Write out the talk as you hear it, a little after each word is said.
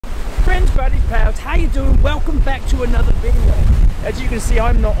friends, buddies, pals, how you doing? Welcome back to another video. As you can see,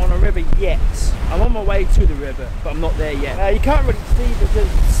 I'm not on a river yet. I'm on my way to the river, but I'm not there yet. You can't really see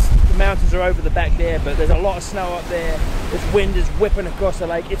because the mountains are over the back there, but there's a lot of snow up there. This wind is whipping across the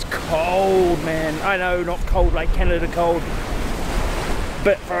lake. It's cold, man. I know, not cold like Canada cold,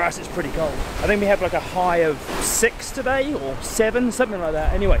 but for us it's pretty cold. I think we have like a high of 6 today, or 7, something like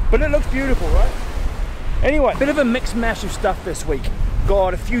that. Anyway, but it looks beautiful, right? Anyway, bit of a mixed mash of stuff this week.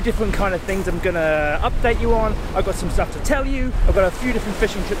 Got a few different kind of things I'm gonna update you on. I've got some stuff to tell you. I've got a few different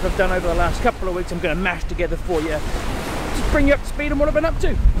fishing trips I've done over the last couple of weeks I'm gonna mash together for you. Just bring you up to speed on what I've been up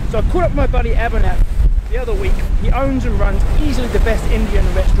to. So I caught up with my buddy Abhinav the other week. He owns and runs easily the best Indian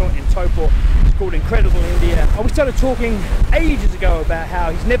restaurant in Topor. It's called Incredible India. We started talking ages ago about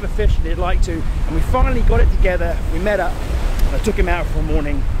how he's never fished and he'd like to, and we finally got it together. We met up and I took him out for a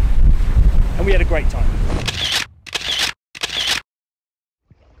morning and we had a great time.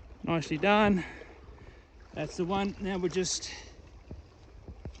 Nicely done. That's the one. Now we're just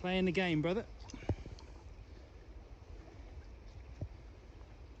playing the game, brother.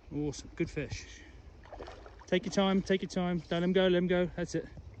 Awesome, good fish. Take your time, take your time. Don't let him go, let him go. That's it.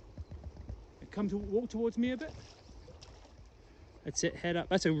 Come to walk towards me a bit. That's it, head up.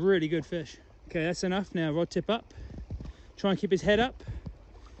 That's a really good fish. Okay, that's enough. Now rod tip up. Try and keep his head up.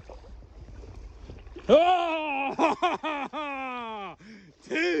 Oh!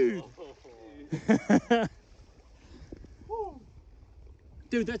 Dude!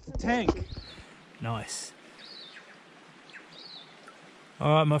 Dude, that's the tank. Nice.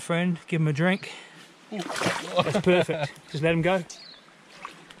 All right, my friend, give him a drink. That's perfect. Just let him go.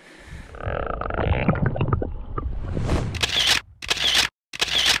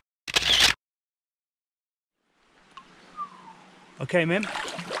 Okay, man.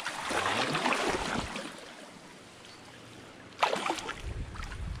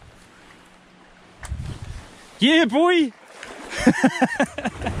 Yeah, boy!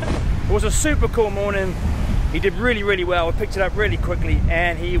 It was a super cool morning. He did really well. I picked it up really quickly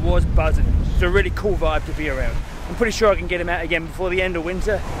and he was buzzing. It's a really cool vibe to be around. I'm pretty sure I can get him out again before the end of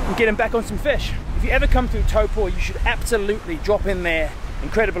winter and get him back on some fish. If you ever come through Topor, you should absolutely drop in there.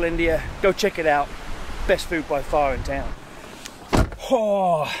 Incredible India, go check it out. Best food by far in town.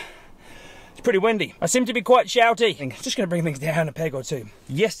 Oh, it's pretty windy. I seem to be quite shouty. I'm just gonna bring things down a peg or two.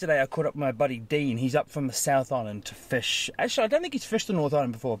 Yesterday I caught up with my buddy Dean. He's up from the South Island to fish. Actually, I don't think he's fished the North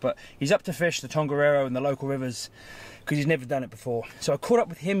Island before, but he's up to fish the Tongariro and the local rivers because he's never done it before. So I caught up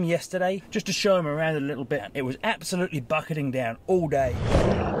with him yesterday just to show him around a little bit. It was absolutely bucketing down all day.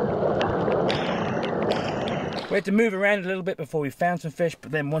 We had to move around a little bit before we found some fish,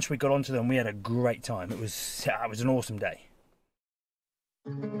 but then once we got onto them, we had a great time. It was an awesome day.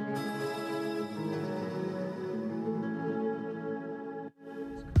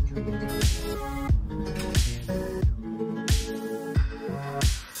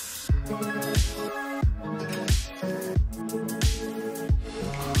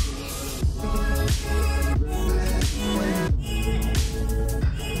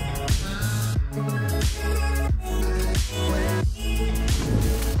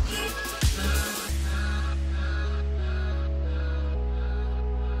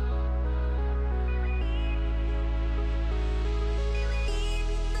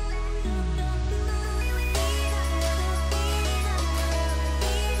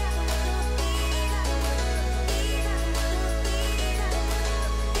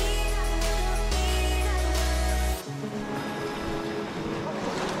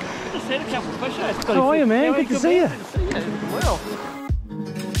 A couple of fish. How are you, man? Good to see you. Well.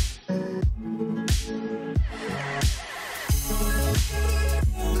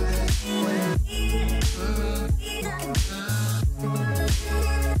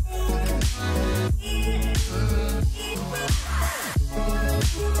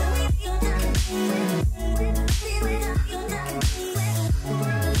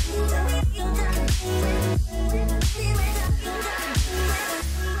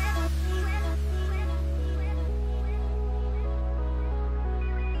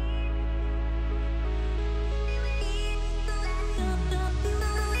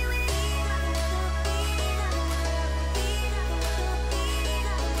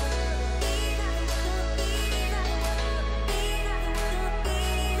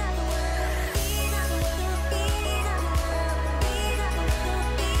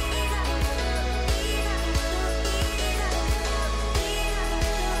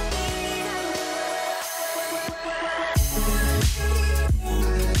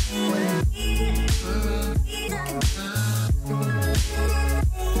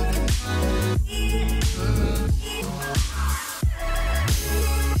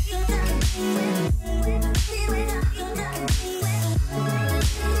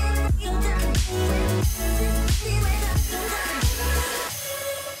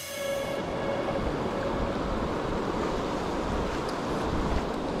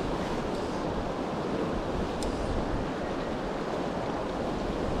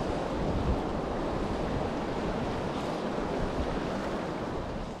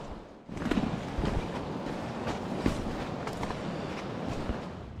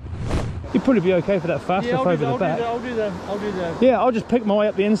 Should probably be okay for that fast stuff over the back. I'll do the. Yeah, I'll just pick my way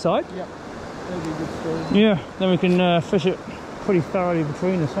up the inside. Yep. That'll be a good story. Yeah, then we can fish it pretty thoroughly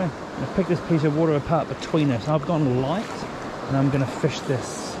between us, eh? I'm gonna pick this piece of water apart between us. I've gone light, and I'm gonna fish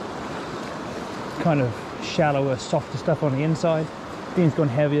this kind of shallower, softer stuff on the inside. Dean's gone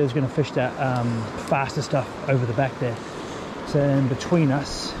heavier, he's gonna fish that faster stuff over the back there. So in between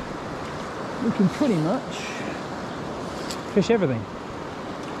us, we can pretty much fish everything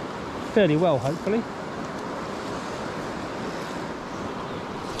fairly well, hopefully.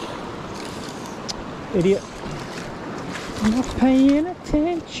 Idiot. Not paying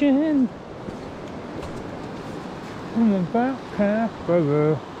attention. I'm about half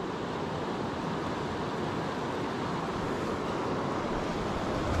over.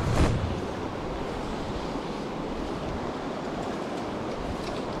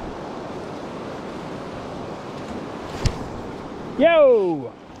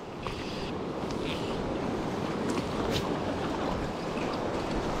 Yo!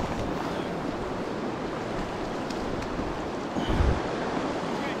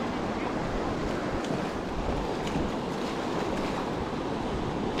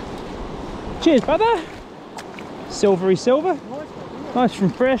 Cheers, brother. Silvery silver. Nice from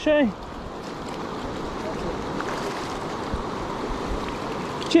fresh, eh?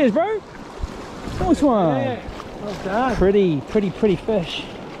 Cheers, bro. Nice one. Yeah, well done. Pretty fish.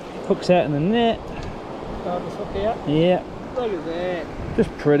 Hooks out in the net. Yeah. Look at that.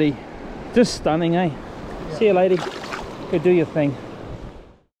 Just pretty. Just stunning, eh? Yeah. See you, lady. Go do your thing.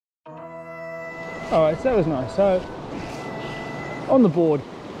 Alright, so that was nice. So, on the board,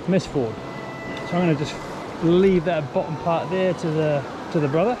 miss forward. So I'm going to just leave that bottom part there to the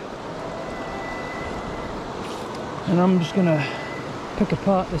brother, and I'm just going to pick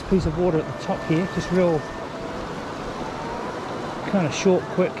apart this piece of water at the top here, just real kind of short,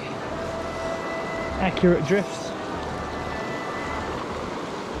 quick, accurate drifts.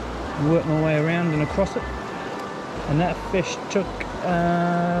 Work my way around and across it, and that fish took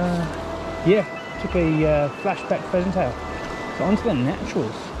a flashback pheasant tail. So onto the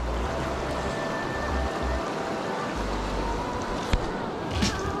naturals.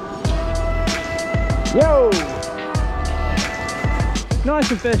 Yo! Nice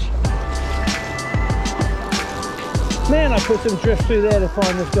and fish. Man, I put some drift through there to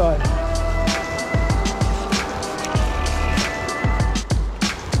find this guy.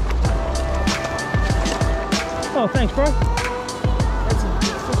 Oh, thanks, bro. That's a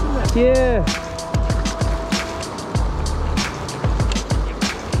big fish, isn't it? Yeah.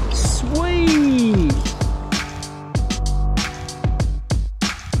 Sweet.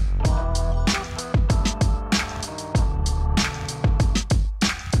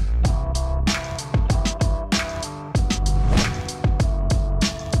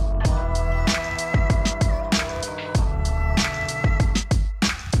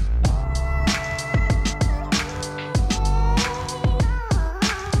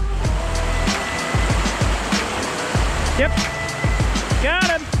 Yep, got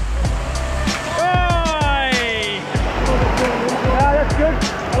him. Oi! Ah, that's good.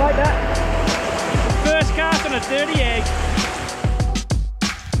 I like that. First cast on a dirty egg.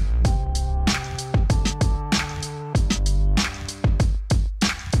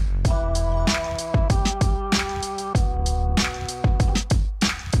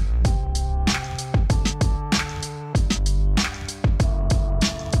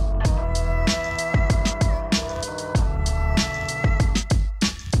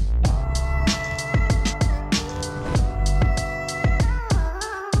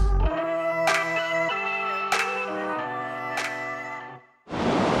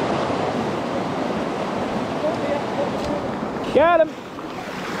 Got him!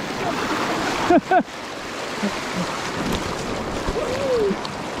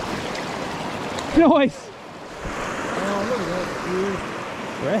 Nice! Oh, look at that.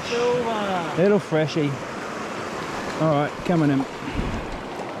 Fresh. Silver. Little freshy. Alright, coming in.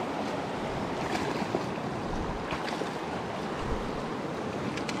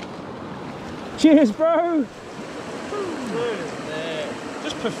 Cheers, bro! Look at that.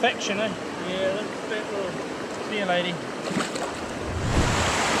 Just perfection, eh? Yeah, look at that little. See you, lady.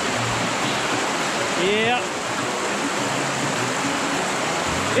 Yeah.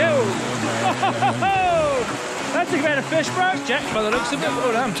 Yo! Oh, that's a great fish, bro. Jack, by the looks of it.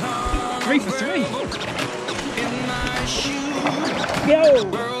 Well done. 3 for 3. Yo!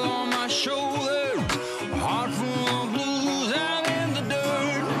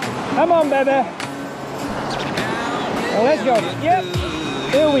 Come on, baby. Oh, let's go. Yep.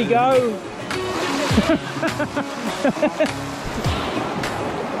 Here we go.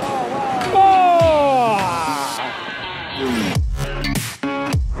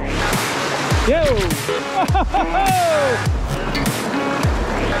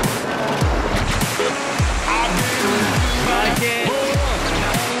 Like it.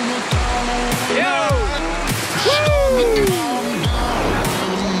 Yo! Woo!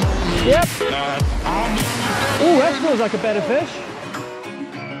 Yep. Oh, that smells like a better fish.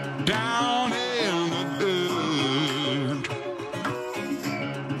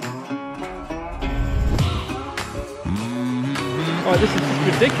 Oh, this is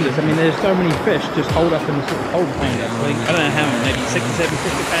ridiculous. I mean, there's so many fish just holed up in the sort of holder tank. I don't know how many, maybe 6 or 7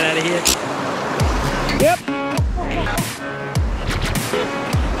 fish we've had out of here. Yep.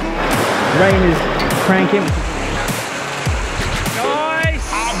 Rain is cranking. Nice.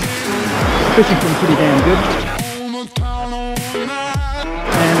 Fishing's been pretty damn good.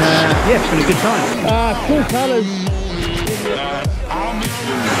 And yeah, it's been a good time. Cool colours. So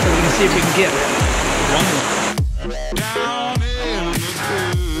we're gonna see if we can get one more.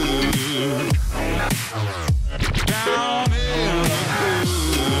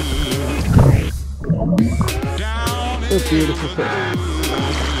 So beautiful fish.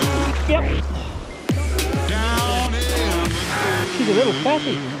 Yep. She's a little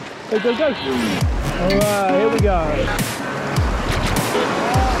fatty. Go, go, go. Alright, here we go.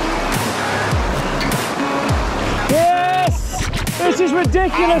 Yes! This is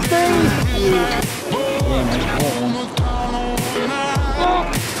ridiculous, thing.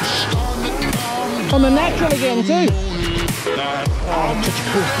 On the natural again, too. Oh, such a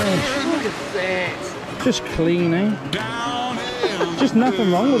cool fish. Look at that. Just clean, eh? Just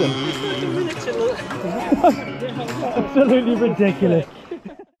nothing wrong with him. Absolutely ridiculous.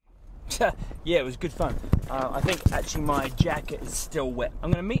 Yeah, it was good fun. I think actually my jacket is still wet. I'm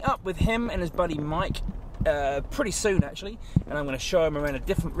going to meet up with him and his buddy Mike pretty soon actually, and I'm going to show him around a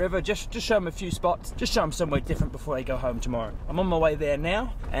different river, just show him a few spots, just show him somewhere different before they go home tomorrow. I'm on my way there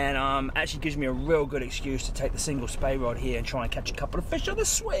now, and actually gives me a real good excuse to take the single spay rod here and try and catch a couple of fish on the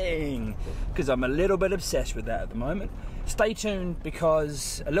swing, because I'm a little bit obsessed with that at the moment. Stay tuned,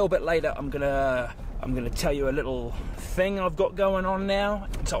 because a little bit later I'm gonna tell you a little thing I've got going on now,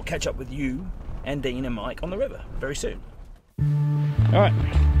 so I'll catch up with you and Dean and Mike on the river very soon. Alright,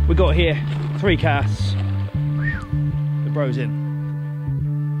 we got here 3 casts. The bro's in.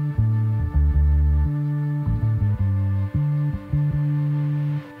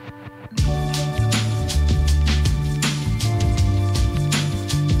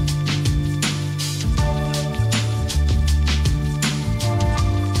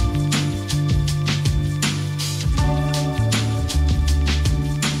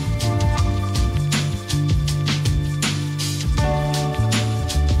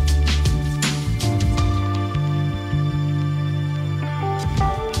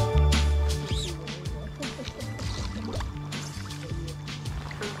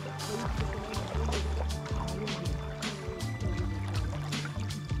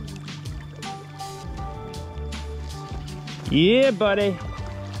 Yeah, buddy.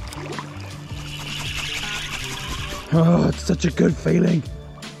 Oh, it's such a good feeling.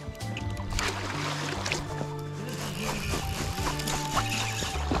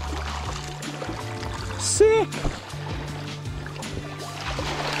 Sick.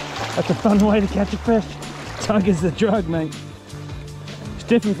 That's a fun way to catch a fish. Tug is the drug, mate. It's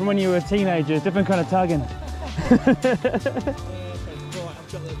different from when you were a teenager. It's different kind of tugging.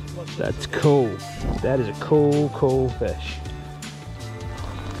 That's cool. That is a cool, cool fish.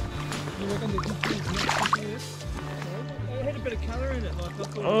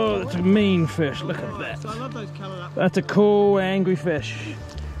 Oh, that's a mean fish. Look at that. That's a cool, angry fish.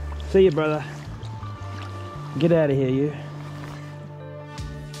 See you, brother. Get out of here, you.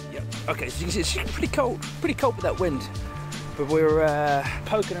 Yep. Okay, so you can see it's pretty cold with that wind. But we're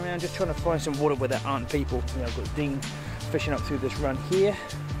poking around, just trying to find some water where there aren't people. You know, I've got Dean fishing up through this run here.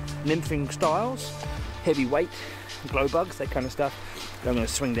 Nymphing styles, heavy weight, glow bugs, that kind of stuff. But I'm going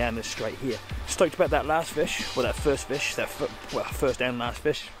to swing down this straight here. Stoked about that last fish, well that first fish, first and last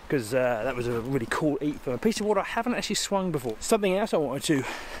fish, because that was a really cool eat for a piece of water I haven't actually swung before. Something else I wanted to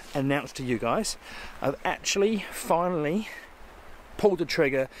announce to you guys, I've actually finally pulled the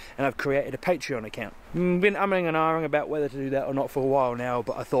trigger and I've created a Patreon account. Been umming and ahhing about whether to do that or not for a while now,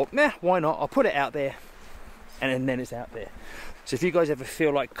 but I thought, nah, why not? I'll put it out there, and then it's out there. So if you guys ever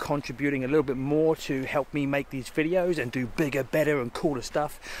feel like contributing a little bit more to help me make these videos and do bigger, better and cooler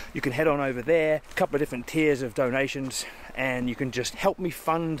stuff, you can head on over there, a couple of different tiers of donations, and you can just help me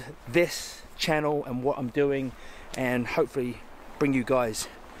fund this channel and what I'm doing, and hopefully bring you guys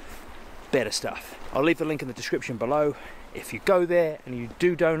better stuff. I'll leave the link in the description below. If you go there and you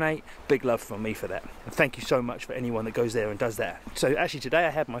do donate, big love from me for that. And thank you so much for anyone that goes there and does that. So actually today I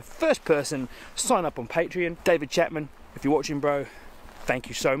had my first person sign up on Patreon, David Chapman. If you're watching, bro, thank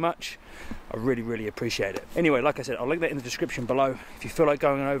you so much. I really, really appreciate it. Anyway, like I said, I'll link that in the description below. If you feel like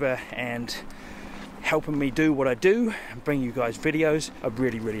going over and helping me do what I do and bring you guys videos, I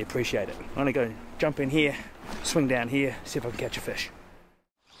really, really appreciate it. I'm gonna go jump in here, swing down here, see if I can catch a fish.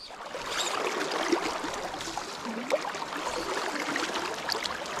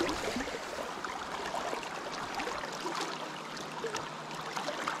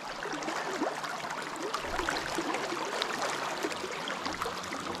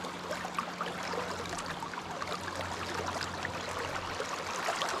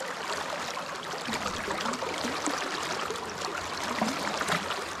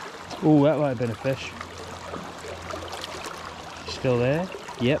 Oh, that might have been a fish. Still there?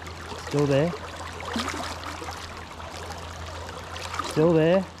 Yep, still there. Still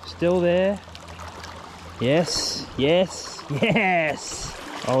there, still there. Yes, yes, yes!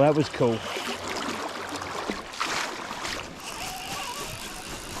 Oh, that was cool.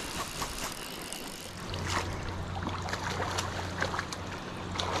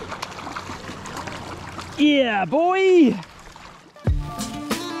 Yeah, boy!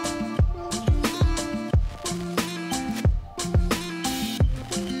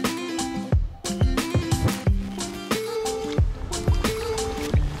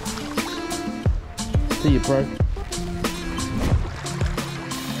 See you, bro.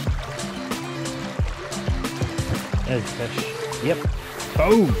 There's a fish. Yep.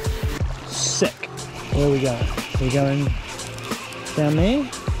 Boom! Sick. Where are we going? Are we going down there?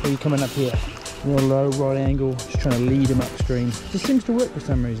 Or are you coming up here? Real low, right angle, just trying to lead him upstream. Just seems to work for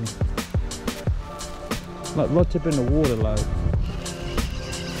some reason. Like rod tip in the water low.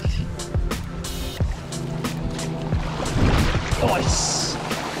 Nice!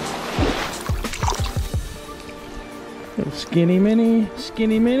 Little skinny mini,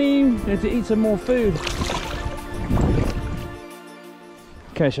 need to eat some more food.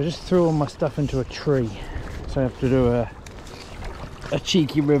 Okay, so I just threw all my stuff into a tree. So I have to do a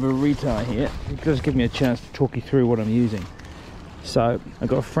cheeky river retie here. It does give me a chance to talk you through what I'm using. So I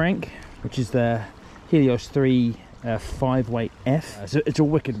got a Frank, which is the Helios 3 5-weight F. So it's a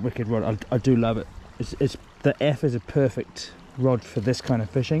wicked rod. I do love it. The F is a perfect rod for this kind of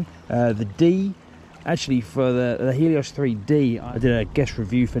fishing. The D, actually for the Helios 3D, I did a guest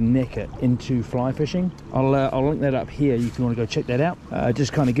review for Nick at Into Fly Fishing. I'll link that up here if you want to go check that out. It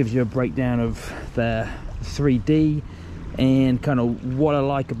just kind of gives you a breakdown of the 3D and kind of what I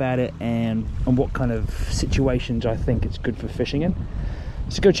like about it and what kind of situations I think it's good for fishing in.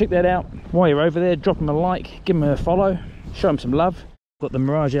 So go check that out. While you're over there, drop them a like, give them a follow, show them some love. Got the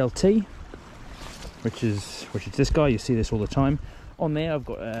Mirage LT, which is this guy. You see this all the time. On there I've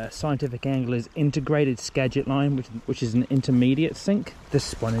got a Scientific Anglers integrated Skagit line, which is an intermediate sink.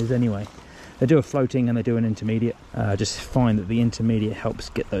 This one is anyway. They do a floating and they do an intermediate. Just find that the intermediate helps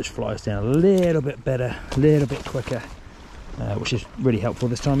get those flies down a little bit better, a little bit quicker, which is really helpful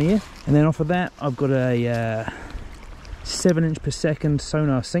this time of year. And then off of that I've got a 7" per second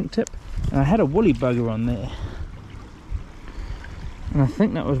sonar sink tip. And I had a woolly bugger on there. And I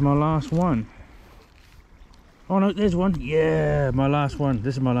think that was my last one. Oh no, there's one. Yeah, my last one.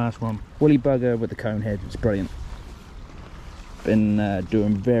 This is my last one. Woolly bugger with the cone head. It's brilliant. Been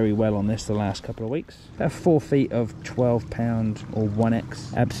doing very well on this the last couple of weeks. About 4 feet of 12-pound or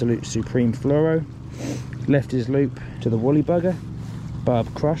 1X Absolute Supreme Fluoro. Left his loop to the woolly bugger.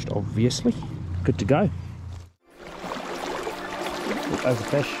 Barb crushed, obviously. Good to go. Oh, there's a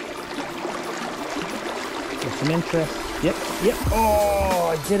fish. With some interest. Yep.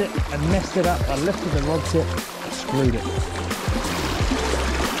 Oh, I did it. I messed it up. I lifted the rod tip. Screwed it.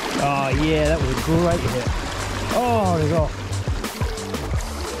 Oh yeah, that was a great hit. Oh, it's off.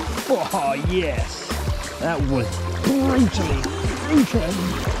 Oh yes, that was brutally.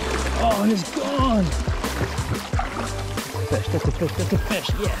 Oh, and it's gone. Fish, that's a fish, that's a fish.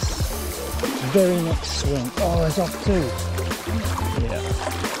 Yes. Very next swing. Oh, it's off too. Yeah.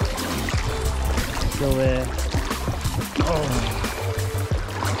 Still there. Oh.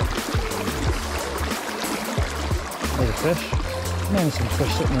 There's a fish. Man, there's some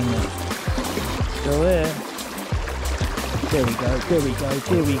fish sitting in there. Still there. There we go, there we go,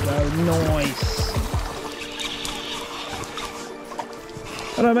 there we go. Nice.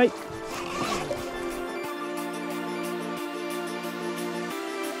 Hello, mate.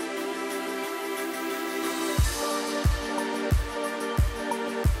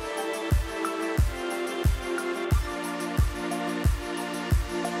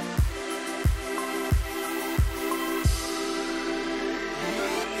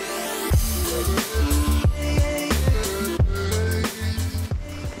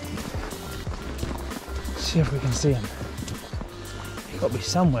 see if we can see them. They've got to be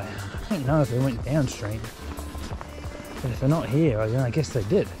somewhere. I don't know if they went downstream. But if they're not here, I guess they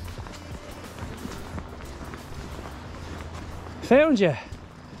did. Found you!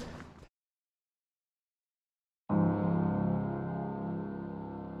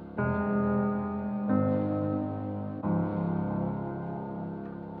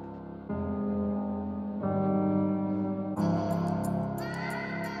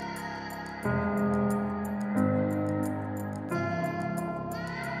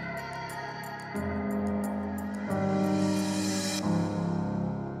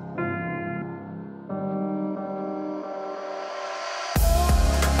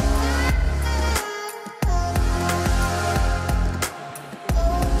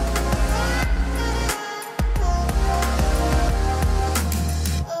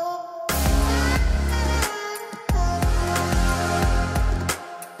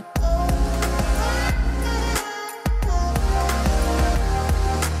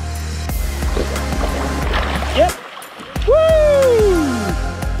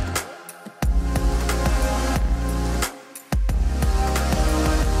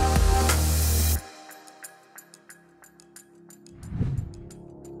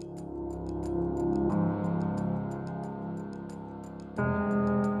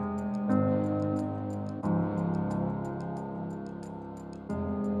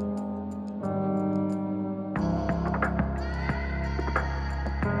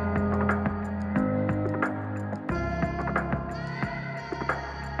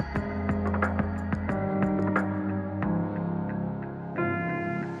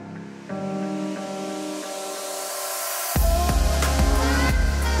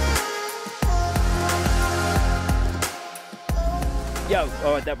 Yo,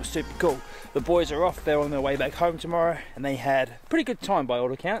 alright, that was super cool. The boys are off, they're on their way back home tomorrow, and they had a pretty good time by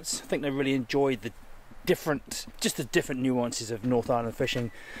all accounts. I think they really enjoyed the different nuances of North Island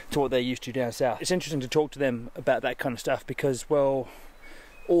fishing to what they're used to down south. It's interesting to talk to them about that kind of stuff because, well,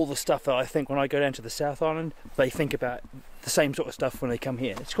 all the stuff that I think when I go down to the South Island, they think about the same sort of stuff when they come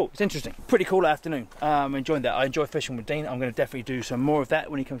here. It's cool, it's interesting. Pretty cool afternoon. Enjoying that. I enjoy fishing with Dean. I'm going to definitely do some more of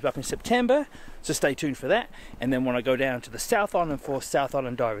that when he comes back in September, so stay tuned for that. And then when I go down to the South Island for South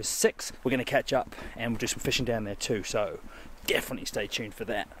Island Divers 6, we're going to catch up and we'll do some fishing down there too, so definitely stay tuned for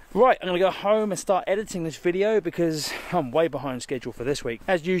that. Right, I'm going to go home and start editing this video because I'm way behind schedule for this week.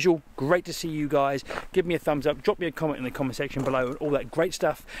 As usual, great to see you guys. Give me a thumbs up, drop me a comment in the comment section below and all that great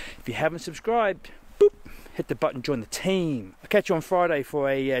stuff. If you haven't subscribed, boop, hit the button, join the team. I'll catch you on Friday for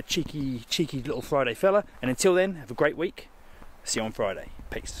a cheeky little Friday fella. And until then, have a great week. See you on Friday.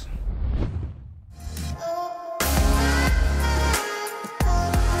 Peace.